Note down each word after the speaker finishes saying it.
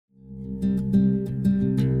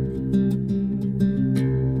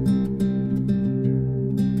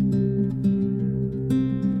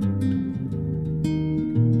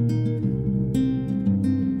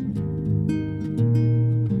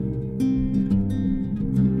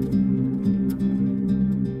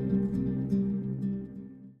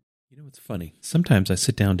funny. Sometimes I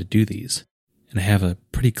sit down to do these, and I have a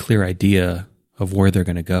pretty clear idea of where they're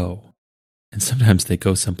going to go. And sometimes they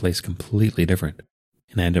go someplace completely different,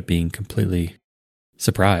 and I end up being completely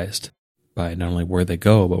surprised by not only where they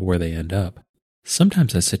go, but where they end up.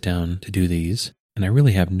 Sometimes I sit down to do these, and I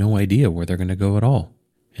really have no idea where they're going to go at all,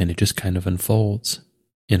 and it just kind of unfolds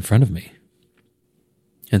in front of me.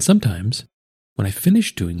 And sometimes, when I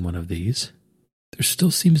finish doing one of these, there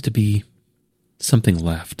still seems to be something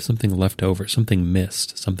left over, something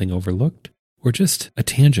missed, something overlooked, or just a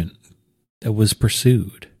tangent that was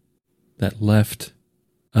pursued that left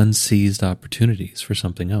unseized opportunities for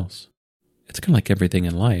something else. It's kind of like everything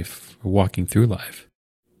in life, or walking through life.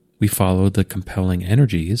 We follow the compelling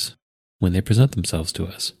energies when they present themselves to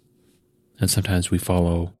us. And sometimes we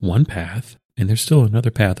follow one path, and there's still another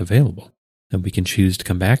path available that we can choose to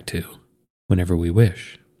come back to whenever we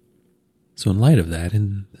wish. So in light of that,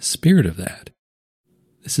 in the spirit of that,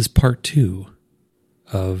 this is part 2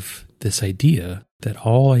 of this idea that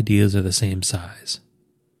all ideas are the same size.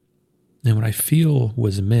 And what I feel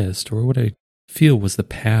was missed, or what I feel was the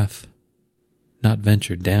path not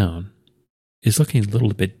ventured down, is looking a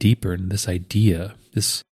little bit deeper into this idea,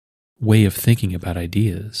 this way of thinking about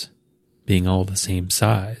ideas being all the same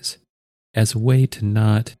size, as a way to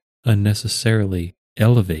not unnecessarily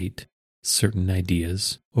elevate certain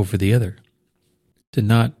ideas over the other, to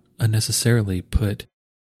not unnecessarily put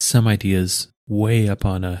some ideas way up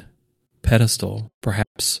on a pedestal,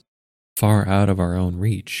 perhaps far out of our own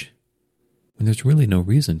reach, when there's really no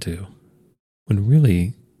reason to, when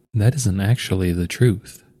really that isn't actually the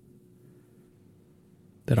truth.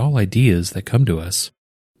 That all ideas that come to us,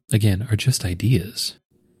 again, are just ideas,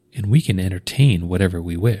 and we can entertain whatever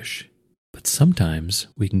we wish, but sometimes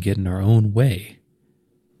we can get in our own way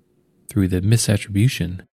through the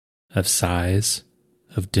misattribution of size,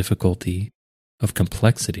 of difficulty, of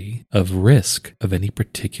complexity, of risk of any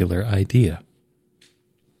particular idea.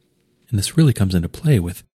 And this really comes into play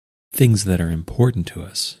with things that are important to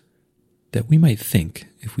us, that we might think,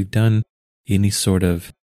 if we've done any sort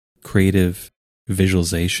of creative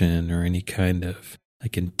visualization or any kind of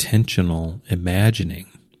intentional imagining,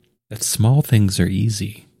 that small things are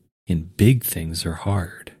easy and big things are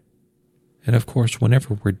hard. And of course,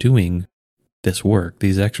 whenever we're doing this work,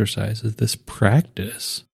 these exercises, this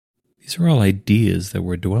practice, these are all ideas that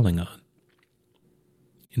we're dwelling on.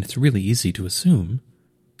 And it's really easy to assume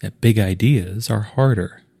that big ideas are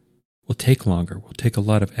harder, will take longer, will take a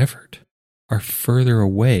lot of effort, are further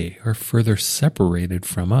away, are further separated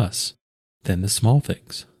from us than the small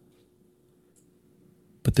things.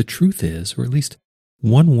 But the truth is, or at least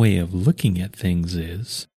one way of looking at things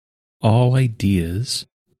is, all ideas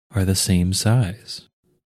are the same size.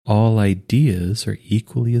 All ideas are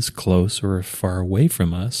equally as close or as far away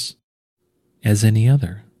from us as any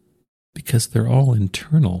other, because they're all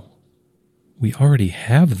internal. We already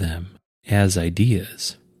have them as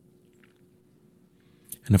ideas.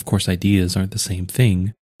 And of course, ideas aren't the same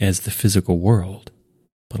thing as the physical world,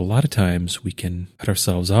 but a lot of times we can cut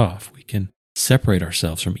ourselves off. We can separate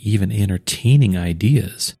ourselves from even entertaining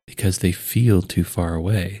ideas because they feel too far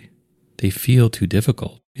away. They feel too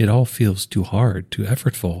difficult. It all feels too hard, too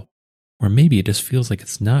effortful, or maybe it just feels like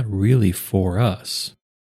it's not really for us.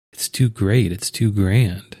 It's too great, it's too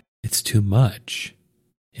grand, it's too much,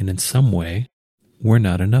 and in some way, we're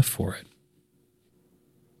not enough for it.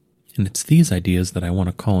 And it's these ideas that I want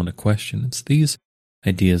to call into question. It's these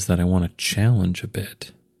ideas that I want to challenge a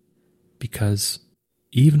bit, because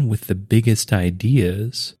even with the biggest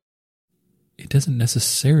ideas, it doesn't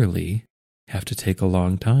necessarily have to take a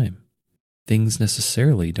long time. Things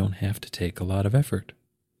necessarily don't have to take a lot of effort.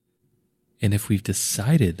 And if we've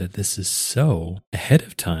decided that this is so ahead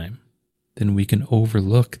of time, then we can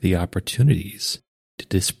overlook the opportunities to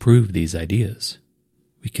disprove these ideas.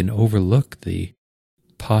 We can overlook the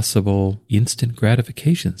possible instant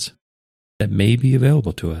gratifications that may be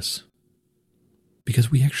available to us, because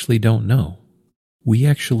we actually don't know. We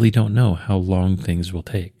actually don't know how long things will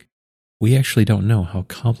take. We actually don't know how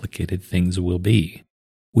complicated things will be.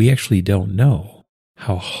 We actually don't know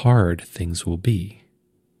how hard things will be.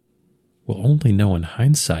 We'll only know in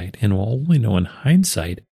hindsight, and we'll only know in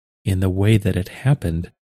hindsight in the way that it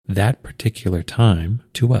happened that particular time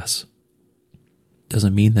to us.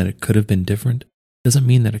 Doesn't mean that it could have been different. Doesn't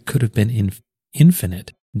mean that it could have been in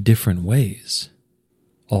infinite different ways.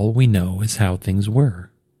 All we know is how things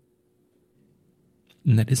were.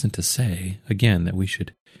 And that isn't to say, again, that we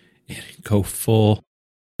should go full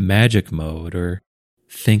magic mode or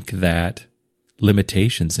think that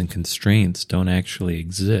limitations and constraints don't actually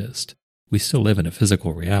exist. We still live in a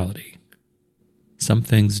physical reality. Some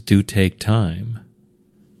things do take time.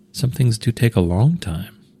 Some things do take a long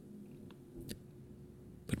time,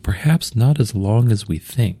 but perhaps not as long as we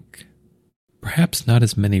think. Perhaps not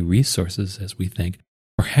as many resources as we think.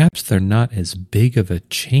 Perhaps they're not as big of a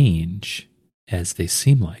change as they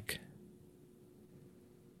seem like.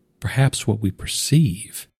 Perhaps what we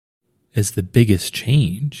perceive as the biggest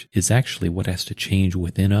change is actually what has to change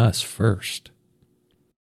within us first.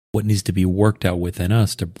 What needs to be worked out within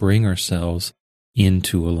us to bring ourselves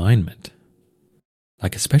into alignment.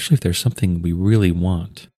 Like, especially if there's something we really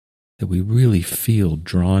want, that we really feel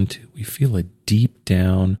drawn to. We feel a deep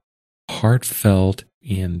down, heartfelt,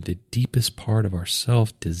 and the deepest part of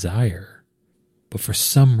ourself desire. But for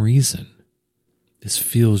some reason, this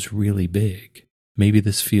feels really big. Maybe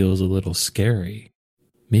this feels a little scary.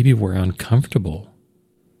 Maybe we're uncomfortable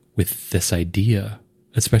with this idea,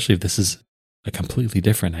 especially if this is a completely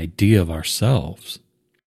different idea of ourselves.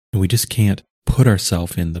 And we just can't put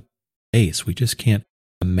ourselves in the space. We just can't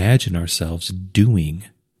imagine ourselves doing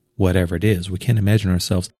whatever it is. We can't imagine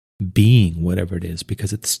ourselves being whatever it is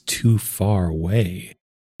because it's too far away.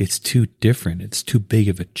 It's too different. It's too big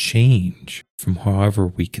of a change from however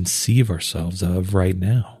we conceive ourselves of right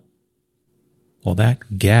now. Well,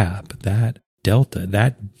 that gap, that delta,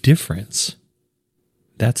 that difference,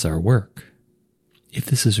 that's our work. If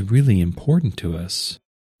this is really important to us,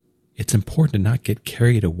 it's important to not get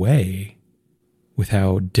carried away with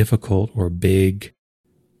how difficult or big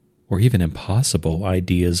or even impossible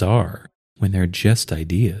ideas are when they're just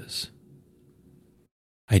ideas.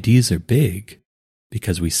 Ideas are big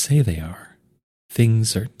because we say they are.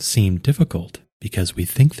 Things seem difficult because we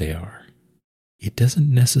think they are. It doesn't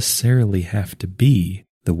necessarily have to be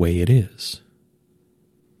the way it is.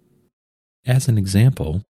 As an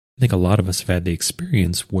example, I think a lot of us have had the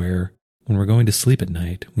experience where when we're going to sleep at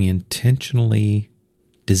night, we intentionally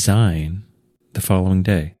design the following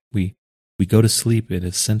day. We go to sleep in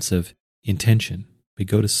a sense of intention. We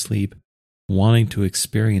go to sleep wanting to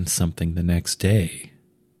experience something the next day.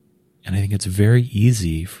 And I think it's very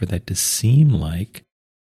easy for that to seem like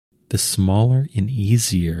the smaller and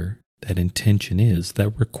easier that intention is,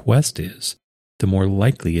 that request is, the more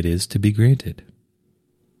likely it is to be granted.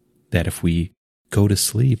 That if we go to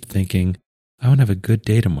sleep thinking, I want to have a good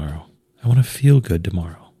day tomorrow, I want to feel good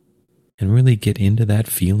tomorrow, and really get into that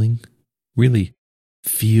feeling, really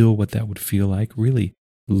feel what that would feel like, really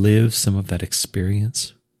live some of that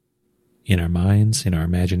experience in our minds, in our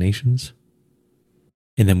imaginations,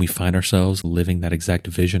 and then we find ourselves living that exact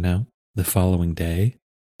vision out the following day,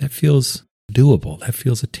 that feels doable, that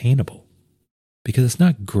feels attainable, because it's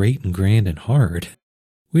not great and grand and hard.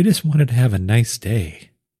 We just wanted to have a nice day.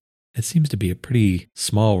 It seems to be a pretty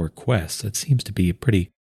small request. It seems to be a pretty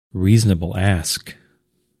reasonable ask.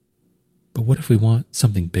 But what if we want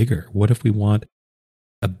something bigger? What if we want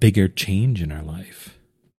a bigger change in our life?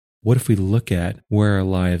 What if we look at where our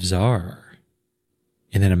lives are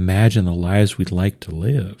and then imagine the lives we'd like to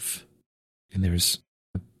live? And there's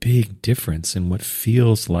a big difference in what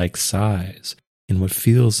feels like size, in what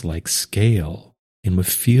feels like scale, in what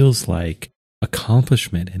feels like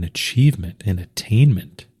accomplishment and achievement and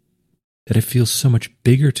attainment, that it feels so much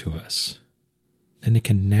bigger to us. Then it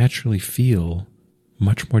can naturally feel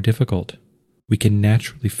much more difficult. We can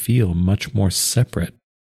naturally feel much more separate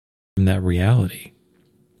from that reality.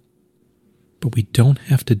 But we don't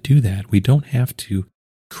have to do that. We don't have to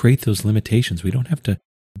create those limitations. We don't have to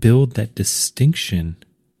build that distinction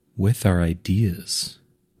with our ideas.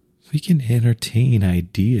 We can entertain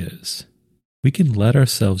ideas. We can let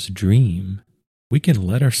ourselves dream. We can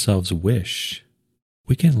let ourselves wish.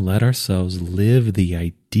 We can let ourselves live the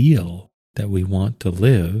ideal that we want to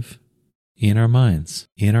live in our minds,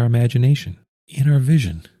 in our imagination, in our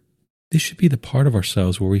vision. This should be the part of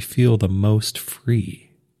ourselves where we feel the most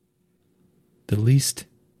free, the least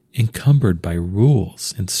encumbered by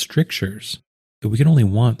rules and strictures, that we can only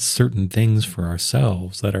want certain things for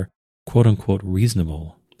ourselves that are quote-unquote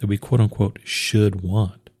reasonable, that we quote-unquote should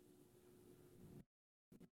want.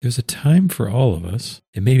 There's a time for all of us,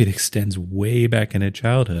 and maybe it extends way back into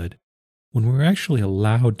childhood, when we were actually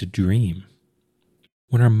allowed to dream,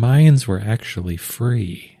 when our minds were actually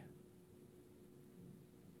free.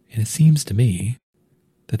 And it seems to me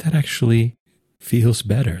that that actually feels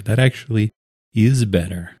better. That actually is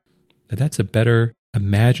better. That's a better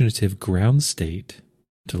imaginative ground state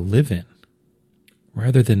to live in,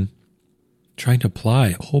 rather than trying to apply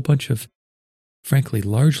a whole bunch of, frankly,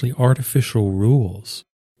 largely artificial rules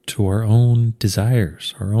to our own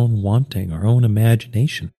desires, our own wanting, our own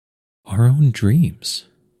imagination, our own dreams.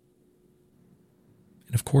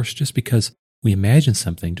 And of course, just because we imagine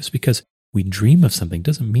something, just because we dream of something,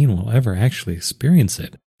 doesn't mean we'll ever actually experience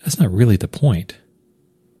it. That's not really the point.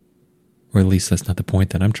 Or at least that's not the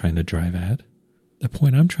point that I'm trying to drive at. The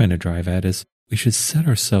point I'm trying to drive at is we should set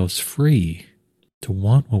ourselves free to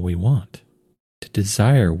want what we want, to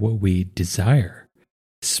desire what we desire,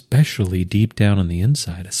 especially deep down on the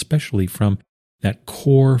inside, especially from that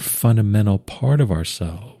core fundamental part of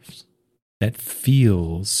ourselves that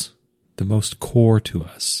feels the most core to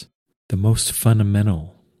us, the most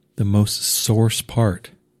fundamental, the most source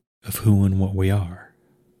part of who and what we are.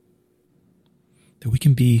 That we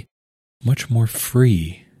can be much more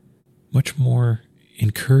free, much more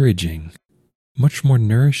encouraging, much more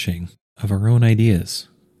nourishing of our own ideas,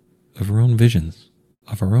 of our own visions,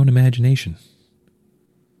 of our own imagination.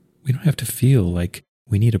 We don't have to feel like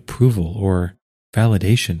we need approval or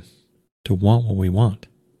validation to want what we want,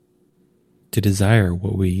 to desire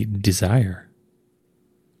what we desire.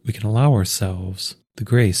 We can allow ourselves the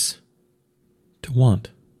grace to want.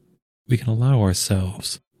 We can allow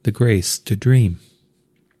ourselves the grace to dream.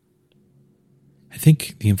 I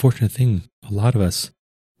think the unfortunate thing a lot of us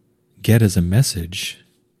get as a message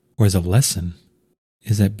or as a lesson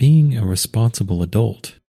is that being a responsible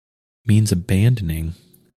adult means abandoning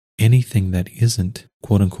anything that isn't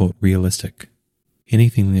quote-unquote realistic,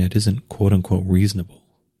 anything that isn't quote-unquote reasonable.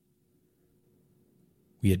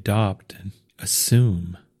 We adopt and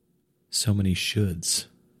assume so many shoulds.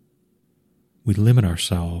 We limit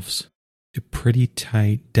ourselves to pretty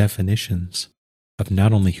tight definitions of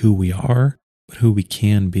not only who we are, but who we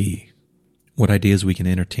can be, what ideas we can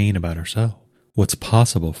entertain about ourselves, what's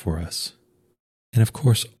possible for us. And of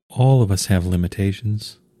course, all of us have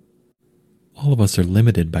limitations. All of us are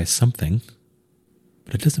limited by something,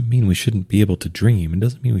 but it doesn't mean we shouldn't be able to dream. It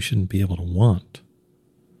doesn't mean we shouldn't be able to want.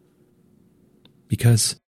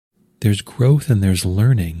 Because there's growth and there's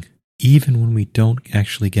learning, even when we don't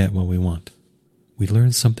actually get what we want. We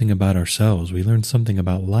learn something about ourselves. We learn something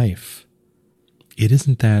about life. It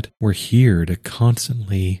isn't that we're here to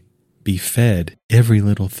constantly be fed every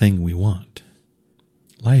little thing we want.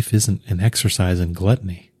 Life isn't an exercise in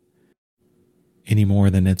gluttony, any more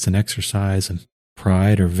than it's an exercise in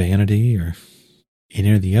pride or vanity or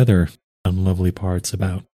any of the other unlovely parts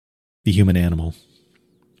about the human animal.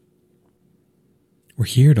 We're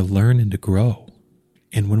here to learn and to grow.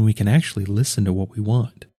 And when we can actually listen to what we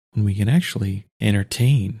want, when we can actually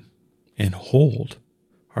entertain and hold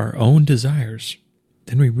our own desires,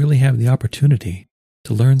 then we really have the opportunity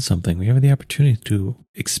to learn something. We have the opportunity to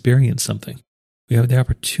experience something. We have the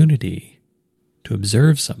opportunity to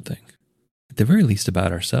observe something, at the very least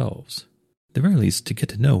about ourselves, at the very least to get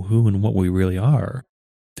to know who and what we really are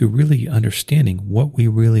through really understanding what we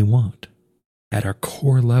really want. At our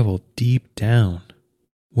core level, deep down,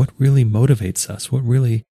 what really motivates us? What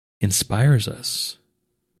really inspires us?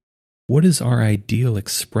 What is our ideal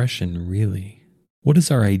expression really? What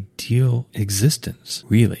is our ideal existence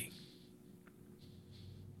really?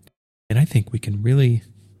 And I think we can really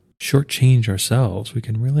shortchange ourselves. We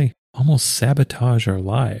can really almost sabotage our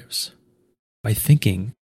lives by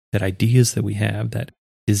thinking that ideas that we have, that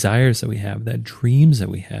desires that we have, that dreams that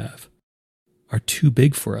we have are too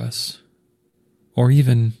big for us, or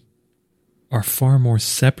even are far more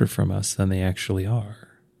separate from us than they actually are.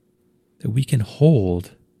 That we can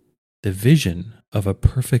hold the vision of a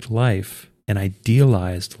perfect life, an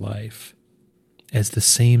idealized life, as the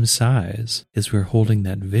same size as we're holding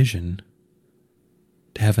that vision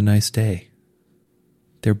to have a nice day.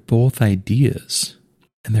 They're both ideas,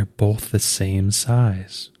 and they're both the same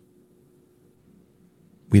size.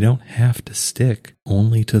 We don't have to stick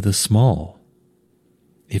only to the small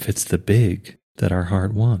if it's the big that our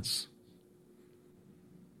heart wants.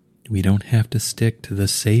 We don't have to stick to the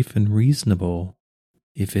safe and reasonable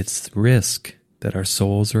if it's the risk that our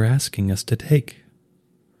souls are asking us to take.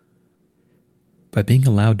 By being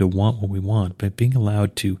allowed to want what we want, by being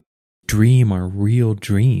allowed to dream our real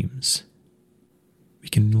dreams, we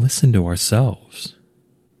can listen to ourselves.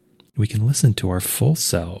 We can listen to our full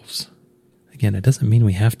selves. Again, it doesn't mean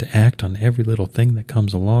we have to act on every little thing that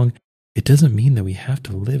comes along. It doesn't mean that we have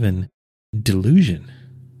to live in delusion.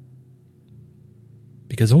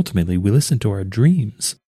 Because ultimately we listen to our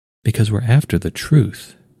dreams because we're after the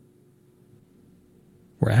truth.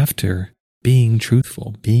 We're after being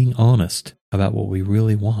truthful, being honest about what we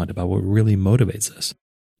really want, about what really motivates us,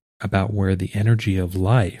 about where the energy of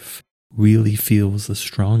life really feels the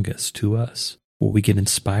strongest to us, what we get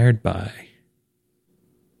inspired by,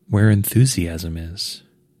 where enthusiasm is,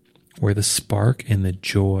 where the spark and the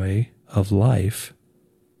joy of life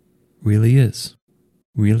really is,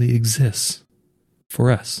 really exists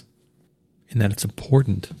for us. And that it's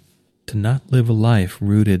important to not live a life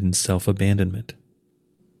rooted in self-abandonment.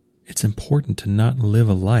 It's important to not live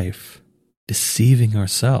a life deceiving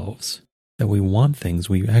ourselves that we want things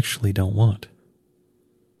we actually don't want.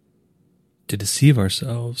 To deceive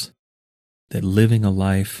ourselves that living a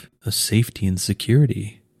life of safety and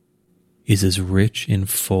security is as rich and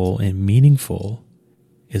full and meaningful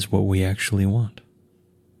as what we actually want.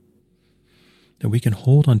 That we can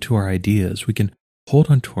hold on to our ideas, we can hold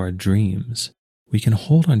on to our dreams, we can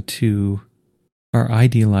hold on to our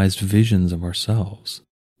idealized visions of ourselves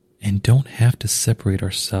and don't have to separate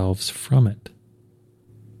ourselves from it.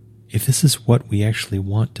 If this is what we actually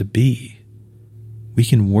want to be, we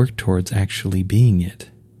can work towards actually being it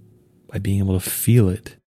by being able to feel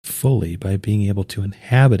it fully, by being able to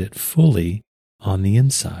inhabit it fully on the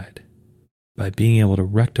inside, by being able to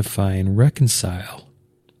rectify and reconcile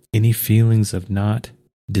any feelings of not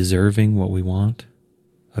deserving what we want,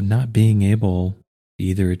 of not being able to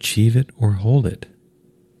either achieve it or hold it.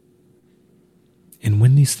 And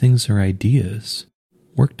when these things are ideas,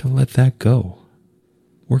 work to let that go.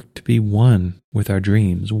 Work to be one with our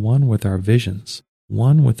dreams, one with our visions,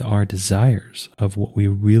 one with our desires of what we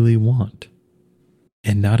really want,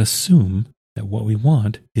 and not assume that what we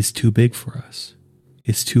want is too big for us,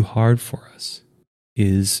 is too hard for us,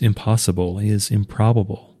 is impossible, is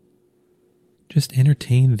improbable. Just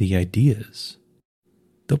entertain the ideas.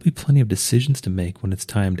 There'll be plenty of decisions to make when it's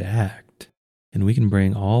time to act, and we can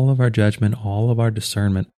bring all of our judgment, all of our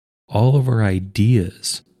discernment, all of our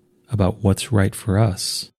ideas about what's right for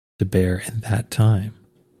us to bear in that time.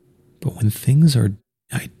 But when things are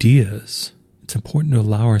ideas, it's important to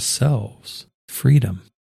allow ourselves freedom.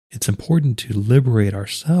 It's important to liberate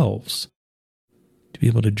ourselves to be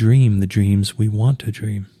able to dream the dreams we want to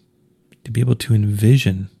dream, to be able to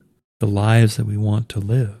envision the lives that we want to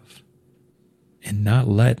live, and not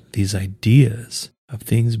let these ideas of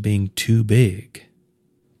things being too big,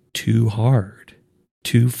 too hard,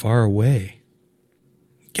 too far away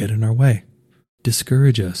get in our way,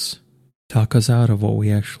 discourage us, talk us out of what we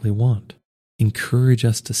actually want, encourage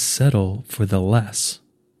us to settle for the less.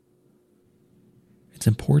 It's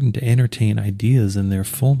important to entertain ideas in their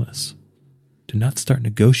fullness, to not start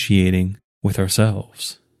negotiating with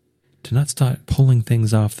ourselves, to not start pulling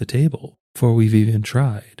things off the table before we've even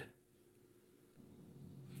tried.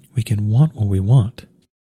 We can want what we want,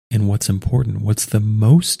 and what's important, what's the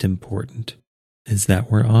most important, is that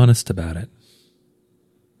we're honest about it.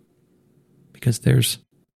 Because there's,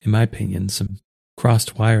 in my opinion, some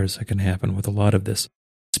crossed wires that can happen with a lot of this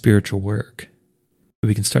spiritual work.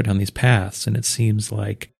 We can start down these paths, and it seems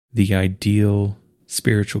like the ideal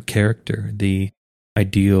spiritual character, the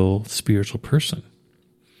ideal spiritual person,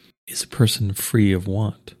 is a person free of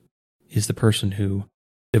want, is the person who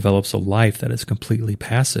develops a life that is completely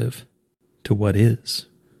passive to what is.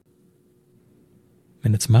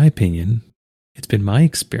 And it's my opinion, it's been my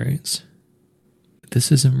experience, that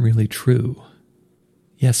this isn't really true.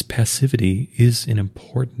 Yes, passivity is an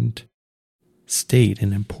important state,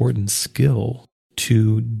 an important skill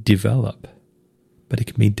to develop, but it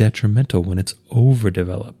can be detrimental when it's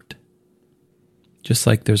overdeveloped. Just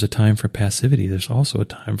like there's a time for passivity, there's also a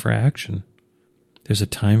time for action. There's a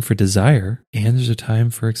time for desire, and there's a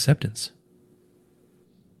time for acceptance.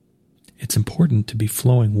 It's important to be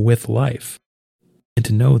flowing with life, and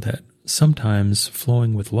to know that sometimes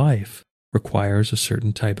flowing with life requires a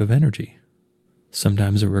certain type of energy.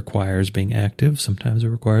 Sometimes it requires being active, sometimes it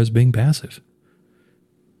requires being passive.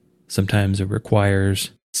 Sometimes it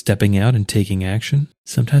requires stepping out and taking action.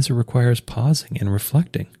 Sometimes it requires pausing and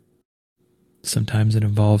reflecting. Sometimes it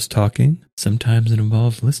involves talking. Sometimes it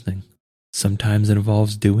involves listening. Sometimes it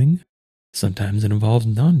involves doing. Sometimes it involves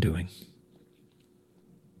non-doing.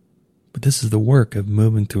 But this is the work of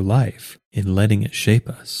moving through life and letting it shape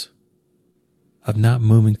us. Of not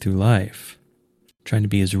moving through life, trying to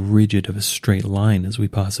be as rigid of a straight line as we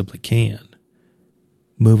possibly can.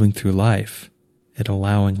 Moving through life and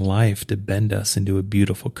allowing life to bend us into a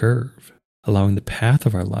beautiful curve, allowing the path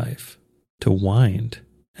of our life to wind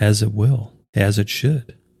as it will, as it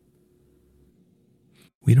should.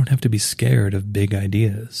 We don't have to be scared of big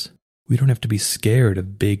ideas. We don't have to be scared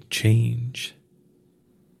of big change.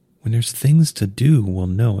 When there's things to do, we'll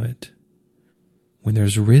know it. When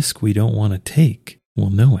there's risk we don't want to take,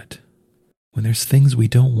 we'll know it. When there's things we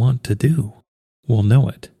don't want to do, we'll know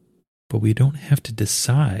it. But we don't have to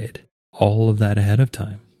decide all of that ahead of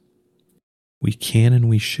time. We can and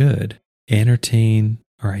we should entertain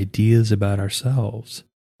our ideas about ourselves,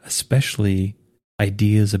 especially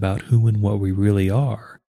ideas about who and what we really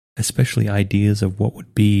are, especially ideas of what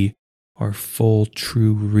would be our full,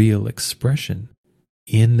 true, real expression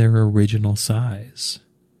in their original size.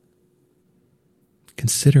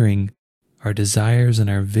 Considering our desires and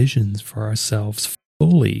our visions for ourselves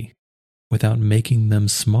fully without making them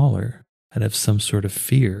smaller out of some sort of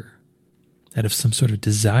fear, out of some sort of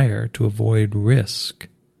desire to avoid risk,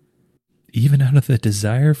 even out of the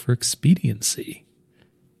desire for expediency.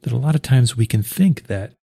 That a lot of times we can think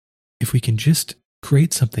that if we can just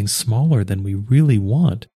create something smaller than we really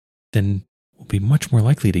want, then we'll be much more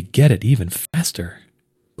likely to get it even faster.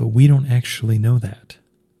 But we don't actually know that.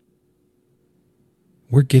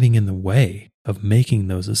 We're getting in the way of making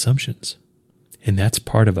those assumptions. And that's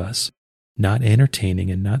part of us not entertaining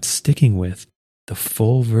and not sticking with the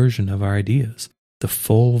full version of our ideas, the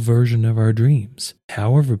full version of our dreams,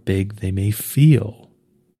 however big they may feel,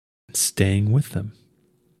 and staying with them.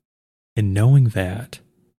 And knowing that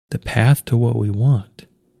the path to what we want,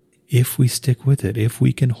 if we stick with it, if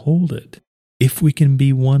we can hold it, if we can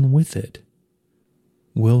be one with it,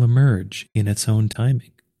 will emerge in its own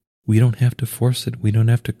timing. We don't have to force it. We don't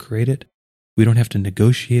have to create it. We don't have to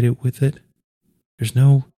negotiate it with it. There's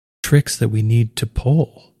no tricks that we need to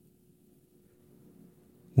pull.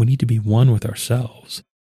 We need to be one with ourselves.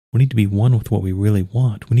 We need to be one with what we really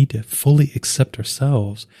want. We need to fully accept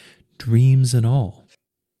ourselves, dreams and all.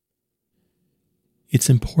 It's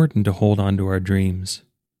important to hold on to our dreams.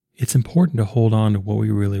 It's important to hold on to what we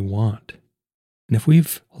really want. And if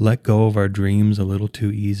we've let go of our dreams a little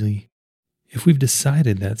too easily, if we've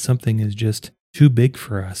decided that something is just too big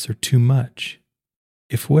for us or too much,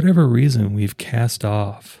 if for whatever reason we've cast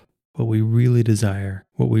off what we really desire,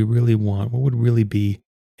 what we really want, what would really be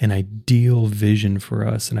an ideal vision for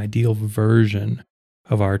us, an ideal version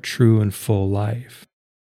of our true and full life,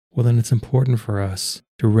 well, then it's important for us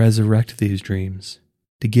to resurrect these dreams,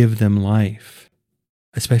 to give them life,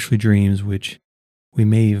 especially dreams which we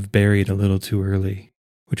may have buried a little too early,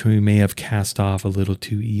 which we may have cast off a little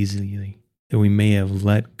too easily, that we may have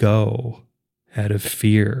let go out of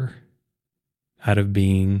fear, out of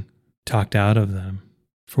being talked out of them,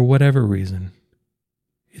 for whatever reason.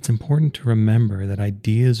 It's important to remember that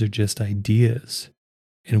ideas are just ideas,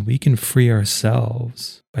 and we can free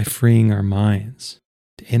ourselves by freeing our minds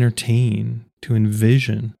to entertain, to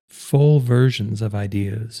envision full versions of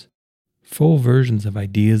ideas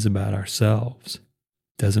about ourselves.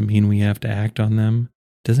 Doesn't mean we have to act on them.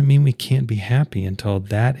 Doesn't mean we can't be happy until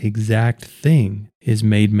that exact thing is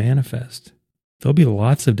made manifest. There'll be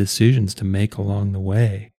lots of decisions to make along the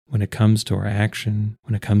way when it comes to our action,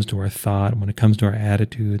 when it comes to our thought, when it comes to our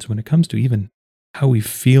attitudes, when it comes to even how we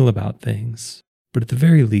feel about things. But at the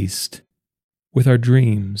very least, with our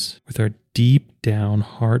dreams, with our deep down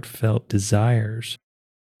heartfelt desires,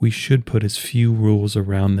 we should put as few rules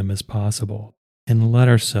around them as possible and let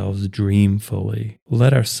ourselves dream fully,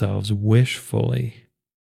 let ourselves wish fully,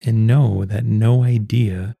 and know that no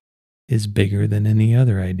idea is bigger than any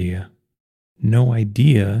other idea. No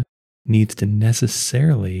idea needs to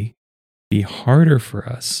necessarily be harder for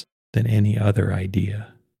us than any other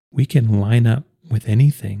idea. We can line up with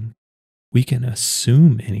anything. We can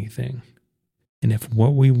assume anything. And if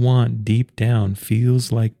what we want deep down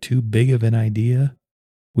feels like too big of an idea,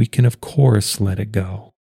 we can of course let it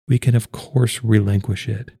go. We can of course relinquish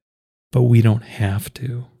it, but we don't have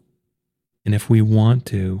to. And if we want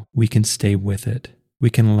to, we can stay with it. We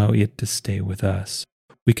can allow it to stay with us.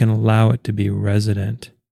 We can allow it to be resident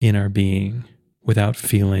in our being without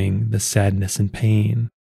feeling the sadness and pain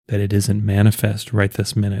that it isn't manifest right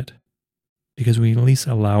this minute. Because we at least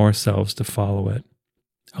allow ourselves to follow it,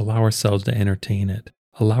 allow ourselves to entertain it,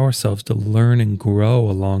 allow ourselves to learn and grow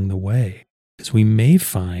along the way. Because we may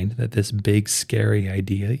find that this big, scary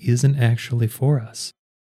idea isn't actually for us.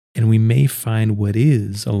 And we may find what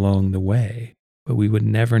is along the way, but we would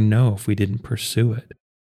never know if we didn't pursue it.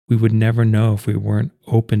 We would never know if we weren't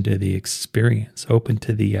open to the experience, open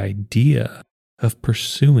to the idea of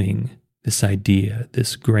pursuing this idea,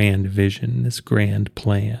 this grand vision, this grand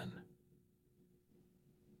plan.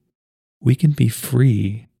 We can be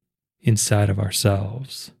free inside of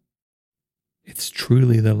ourselves. It's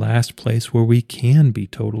truly the last place where we can be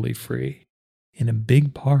totally free. And a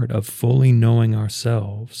big part of fully knowing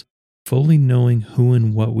ourselves, fully knowing who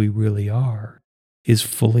and what we really are, is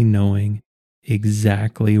fully knowing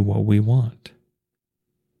exactly what we want.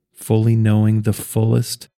 Fully knowing the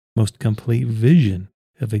fullest, most complete vision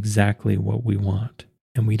of exactly what we want.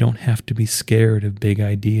 And we don't have to be scared of big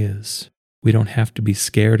ideas. We don't have to be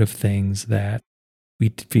scared of things that we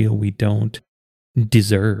feel we don't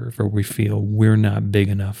deserve or we feel we're not big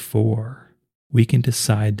enough for. We can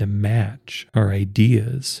decide to match our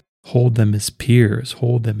ideas, hold them as peers,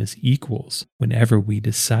 hold them as equals whenever we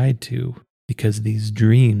decide to, because these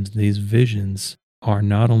dreams, these visions are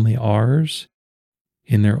not only ours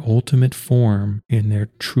in their ultimate form, in their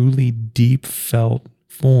truly deep felt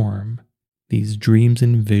form, these dreams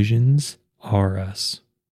and visions are us.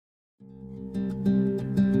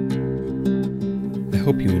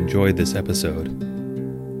 hope you enjoyed this episode.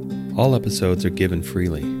 All episodes are given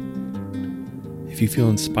freely. If you feel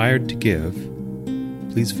inspired to give,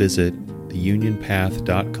 please visit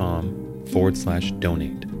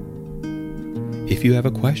theunionpath.com/donate. If you have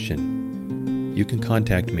a question, you can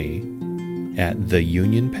contact me at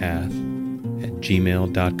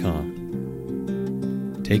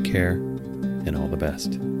theunionpath@gmail.com. Take care and all the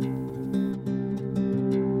best.